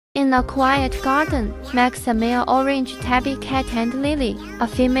In a quiet garden, Max, a male orange tabby cat, and Lily, a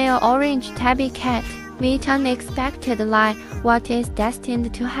female orange tabby cat, meet unexpectedly. What is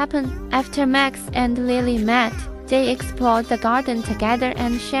destined to happen? After Max and Lily met, they explored the garden together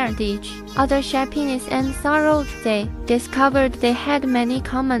and shared each other's happiness and sorrow. They discovered they had many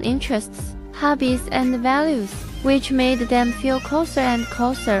common interests, hobbies, and values, which made them feel closer and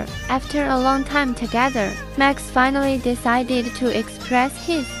closer. After a long time together, Max finally decided to express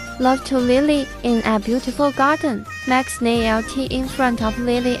his love to Lily in a beautiful garden. Max knelt in front of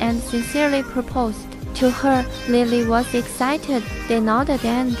Lily and sincerely proposed to her. Lily was excited. They nodded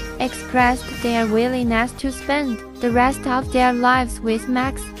and expressed their willingness to spend the rest of their lives with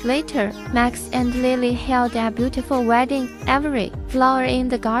Max. Later, Max and Lily held a beautiful wedding. Every flower in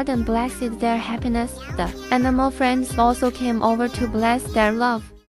the garden blessed their happiness. The animal friends also came over to bless their love.